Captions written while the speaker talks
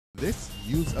This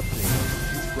Use a Play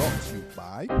is brought to you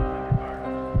by...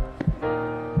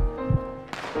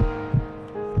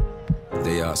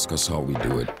 They ask us how we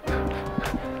do it,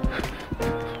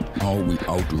 how we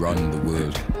outrun the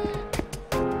world.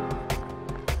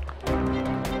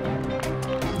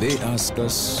 They ask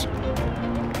us,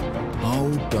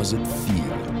 how does it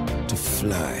feel to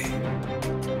fly?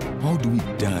 How do we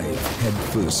dive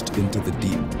headfirst into the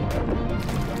deep?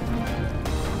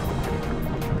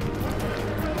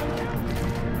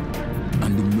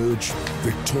 And emerge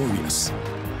victorious.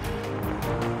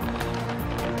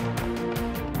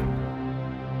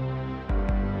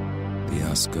 They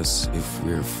ask us if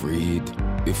we're afraid,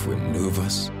 if we're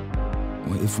nervous,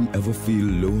 or if we ever feel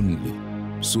lonely,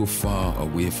 so far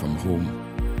away from home.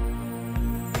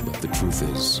 But the truth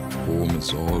is, home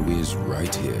is always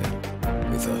right here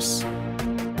with us.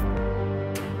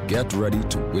 Get ready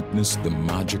to witness the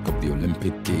magic of the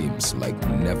Olympic Games like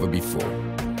never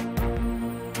before.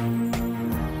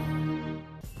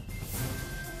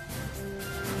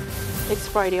 It's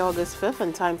Friday, August 5th,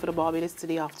 and time for the Barbados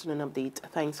Today Afternoon Update.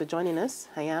 Thanks for joining us.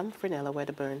 I am Frenella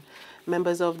Wedderburn.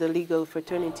 Members of the legal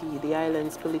fraternity, the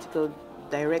island's political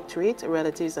directorate,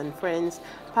 relatives and friends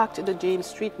packed the James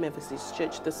Street Methodist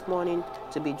Church this morning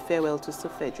to bid farewell to Sir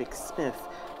Frederick Smith,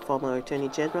 former Attorney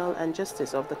General and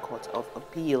Justice of the Court of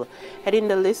Appeal. Heading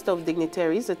the list of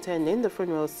dignitaries attending the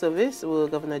funeral service were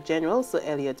Governor General Sir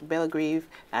Elliot Belgrave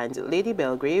and Lady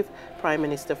Belgrave, Prime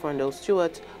Minister Frondell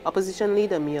Stewart, Opposition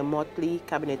Leader Mia Motley,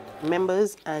 Cabinet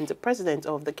members, and President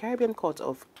of the Caribbean Court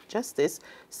of Justice,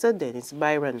 Sir Dennis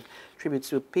Byron.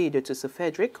 Tributes were paid to Sir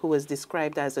Frederick, who was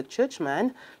described as a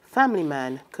churchman, family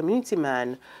man, community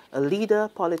man, a leader,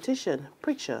 politician,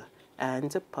 preacher,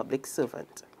 and a public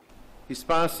servant. His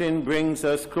passing brings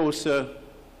us closer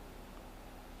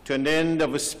to an end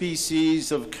of a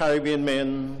species of Caribbean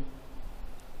men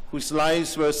whose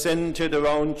lives were centered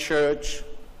around church,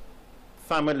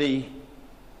 family,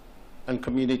 and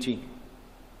community.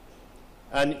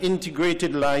 An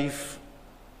integrated life,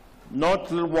 not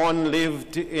one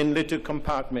lived in little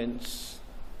compartments.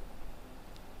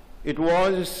 It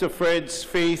was Sir Fred's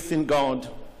faith in God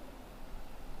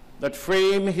that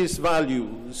framed his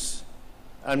values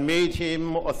and made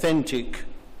him authentic,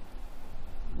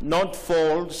 not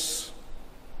false,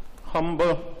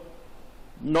 humble,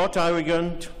 not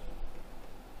arrogant,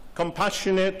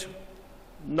 compassionate,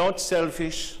 not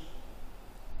selfish,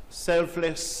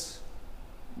 selfless,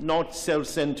 not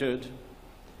self-centered,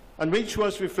 and which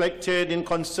was reflected in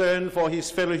concern for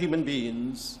his fellow human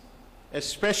beings,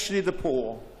 especially the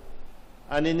poor,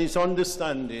 and in his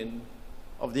understanding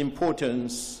of the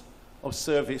importance of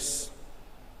service.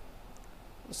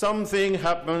 Something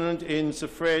happened in Sir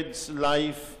Fred's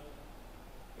life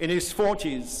in his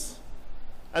 40s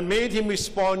and made him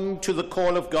respond to the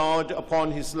call of God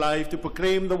upon his life to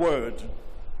proclaim the word.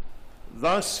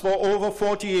 Thus, for over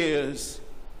 40 years,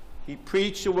 he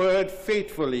preached the word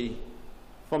faithfully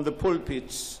from the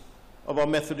pulpits of our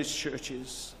Methodist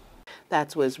churches.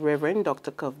 That was Reverend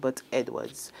Dr. Cuthbert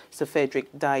Edwards. Sir Frederick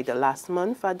died last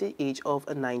month at the age of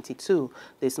 92.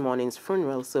 This morning's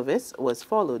funeral service was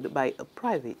followed by a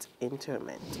private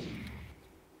interment.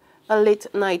 A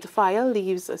late-night fire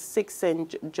leaves 6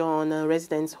 St. John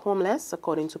residents homeless.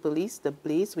 According to police, the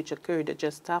blaze, which occurred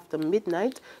just after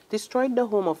midnight, destroyed the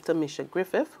home of Tamisha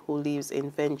Griffith, who lives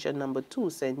in Venture No. 2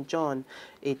 St. John.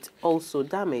 It also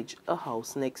damaged a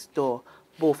house next door.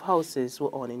 Both houses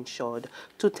were uninsured.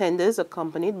 2 tenders,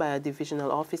 accompanied by a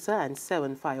divisional officer and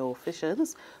 7 fire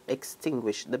officials,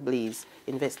 extinguished the blaze.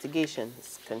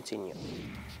 Investigations continue.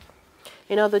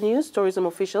 In other news, tourism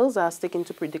officials are sticking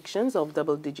to predictions of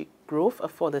double-digit growth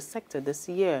for the sector this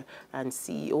year, and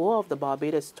CEO of the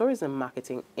Barbados Tourism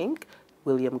Marketing Inc.,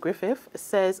 William Griffith,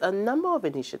 says a number of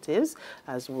initiatives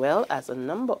as well as a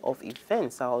number of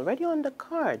events are already on the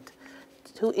card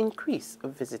to increase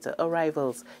visitor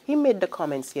arrivals. He made the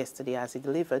comments yesterday as he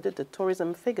delivered the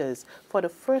tourism figures for the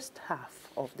first half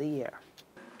of the year.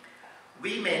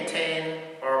 We maintain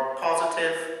our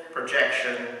positive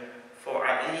projection for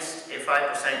at least a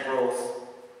 5% growth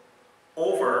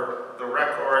over the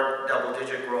record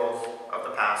double-digit growth of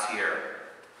the past year.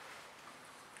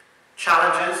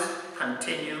 Challenges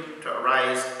continue to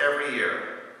arise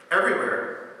everywhere,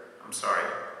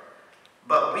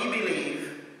 but we believe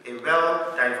a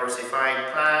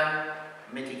well-diversified plan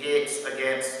mitigates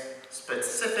against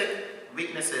specific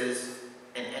weaknesses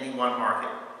in any one market.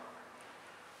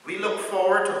 We look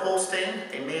forward to hosting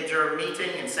a major meeting,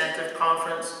 incentive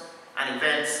conference, and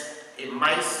events, a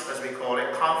MICE, as we call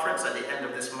it, conference at the end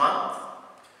of this month.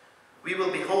 We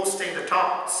will be hosting the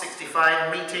top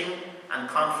 65 meeting and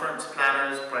conference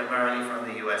planners, primarily from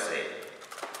the USA.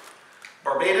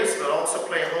 Barbados will also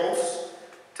play host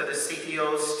to the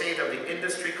CTO's State of the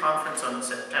Industry Conference on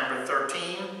September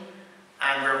 13,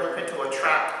 and we're hoping to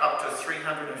attract up to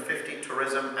 350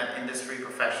 tourism and industry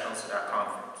professionals to that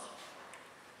conference.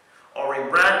 Our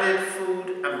rebranded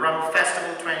Food and Rum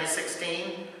Festival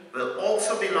 2016 will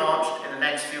also be launched in the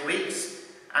next few weeks,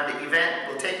 and the event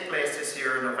will take place this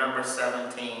year, November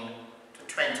 17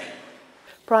 to 20.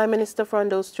 Prime Minister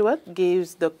Frondo Stewart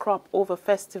gives the Crop Over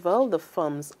Festival the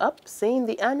thumbs up, saying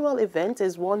the annual event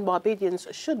is one Barbadians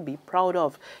should be proud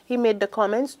of. He made the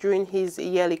comments during his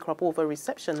yearly Crop Over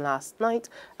reception last night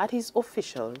at his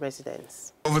official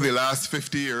residence. Over the last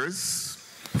 50 years,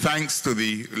 thanks to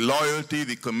the loyalty,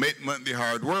 the commitment, the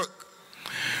hard work,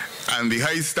 and the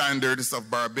high standards of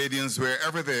Barbadians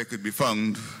wherever they could be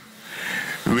found,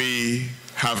 we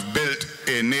have built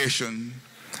a nation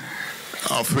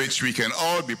of which we can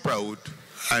all be proud,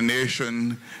 a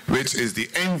nation which is the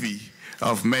envy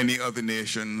of many other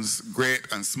nations, great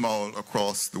and small,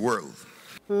 across the world.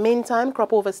 Meantime,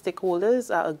 Crop Over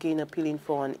stakeholders are again appealing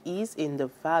for an ease in the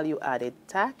value-added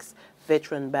tax.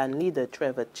 Veteran band leader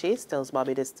Trevor Chase tells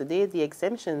Barbados Today the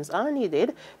exemptions are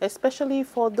needed, especially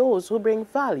for those who bring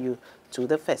value to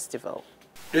the festival.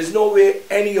 There's no way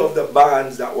any of the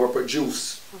bands that were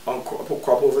produced on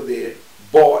Crop Over there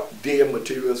bought their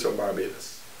materials from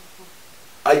Barbados.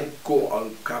 I go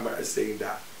on camera saying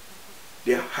that.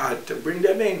 They had to bring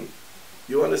them in.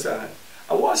 You understand?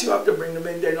 And once you have to bring them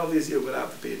in, then obviously you're going to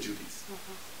have to pay duties.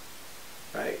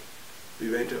 Right?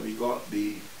 We went and we got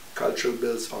the cultural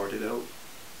bill sorted out.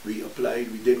 We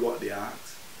applied, we did what they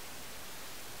asked.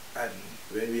 And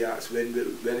when we asked when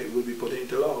it will be put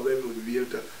into law, when will we be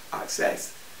able to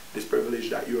access this privilege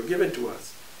that you are given to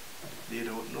us, they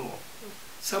don't know.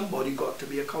 Somebody got to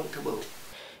be accountable.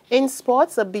 In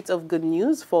sports, a bit of good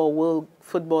news for World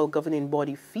Football Governing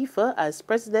Body FIFA, as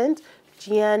President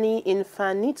Gianni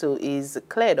Infantino is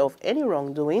cleared of any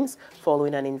wrongdoings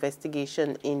following an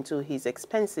investigation into his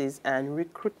expenses and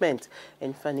recruitment.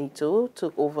 Infantino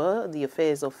took over the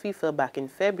affairs of FIFA back in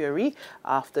February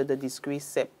after the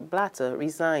disgraced Sepp Blatter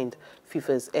resigned.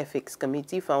 FIFA's Ethics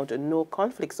Committee found no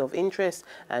conflicts of interest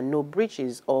and no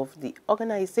breaches of the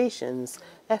organization's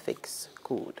ethics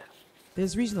code.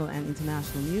 There's regional and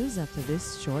international news after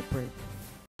this short break.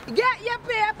 Get your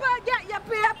paper, get your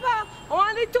paper.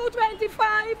 Only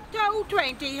 $2.25,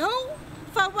 $2.20. Who?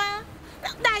 For what?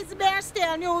 That's Bear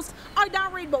Stare News. I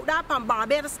don't read about that on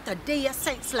Barbados Today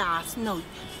since last night.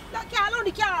 That can't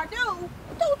only can't do.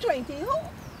 $2.20. Who?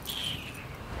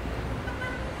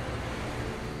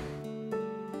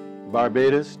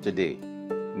 Barbados Today.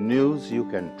 News you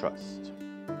can trust.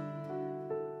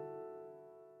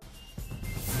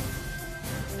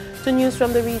 To news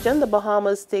from the region, the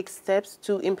Bahamas take steps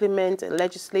to implement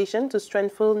legislation to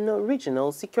strengthen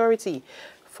regional security.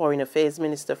 Foreign Affairs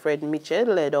Minister Fred Mitchell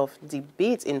led off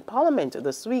debate in Parliament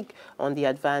this week on the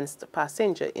Advanced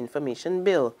Passenger Information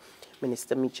Bill.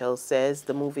 Minister Mitchell says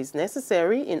the move is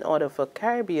necessary in order for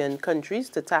Caribbean countries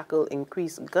to tackle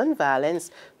increased gun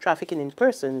violence, trafficking in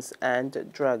persons, and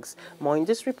drugs. More in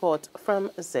this report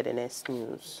from ZNS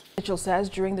News. Mitchell says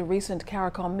during the recent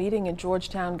CARICOM meeting in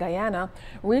Georgetown, Guyana,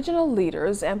 regional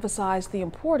leaders emphasized the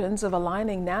importance of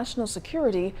aligning national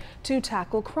security to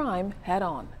tackle crime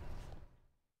head-on.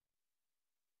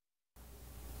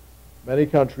 Many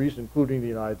countries, including the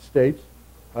United States,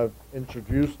 have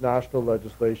introduced national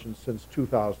legislation since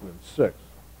 2006.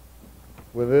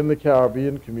 Within the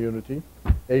Caribbean community,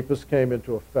 APIS came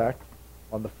into effect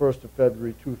on the 1st of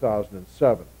February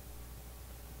 2007.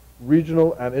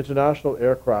 Regional and international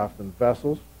aircraft and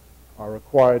vessels are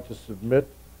required to submit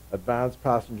advanced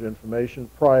passenger information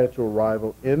prior to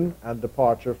arrival in and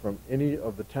departure from any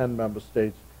of the 10 member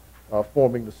states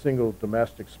forming the single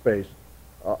domestic space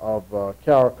of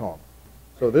CARICOM.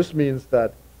 So this means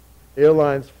that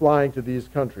airlines flying to these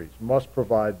countries must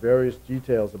provide various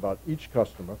details about each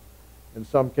customer. In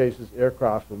some cases,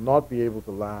 aircraft will not be able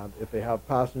to land if they have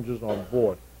passengers on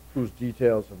board whose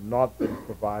details have not been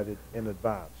provided in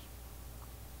advance.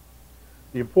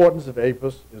 The importance of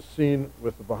APIS is seen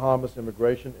with the Bahamas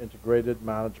Immigration Integrated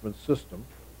Management System,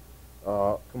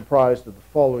 comprised of the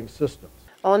following systems.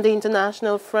 On the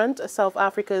international front, South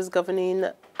Africa's governing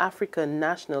African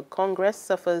National Congress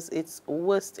suffers its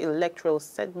worst electoral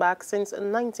setback since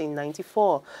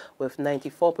 1994. With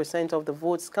 94% of the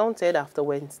votes counted after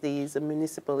Wednesday's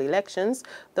municipal elections,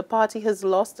 the party has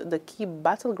lost the key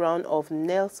battleground of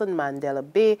Nelson Mandela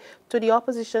Bay to the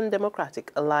opposition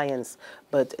Democratic Alliance.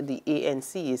 But the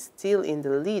ANC is still in the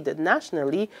lead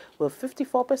nationally with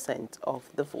 54%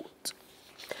 of the vote.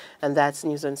 And that's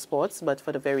news and sports. But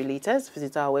for the very latest,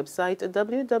 visit our website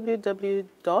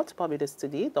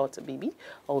www.barbadostoday.bb.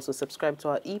 Also subscribe to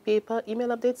our e-paper, email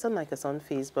updates, and like us on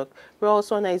Facebook. We're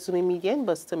also on Izumi Media and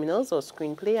bus terminals or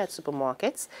screenplay at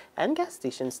supermarkets and gas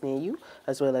stations near you,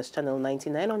 as well as Channel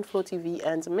 99 on Flow TV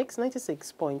and Mix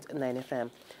 96.9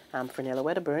 FM. I'm Frenella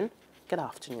Wedderburn. Good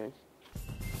afternoon.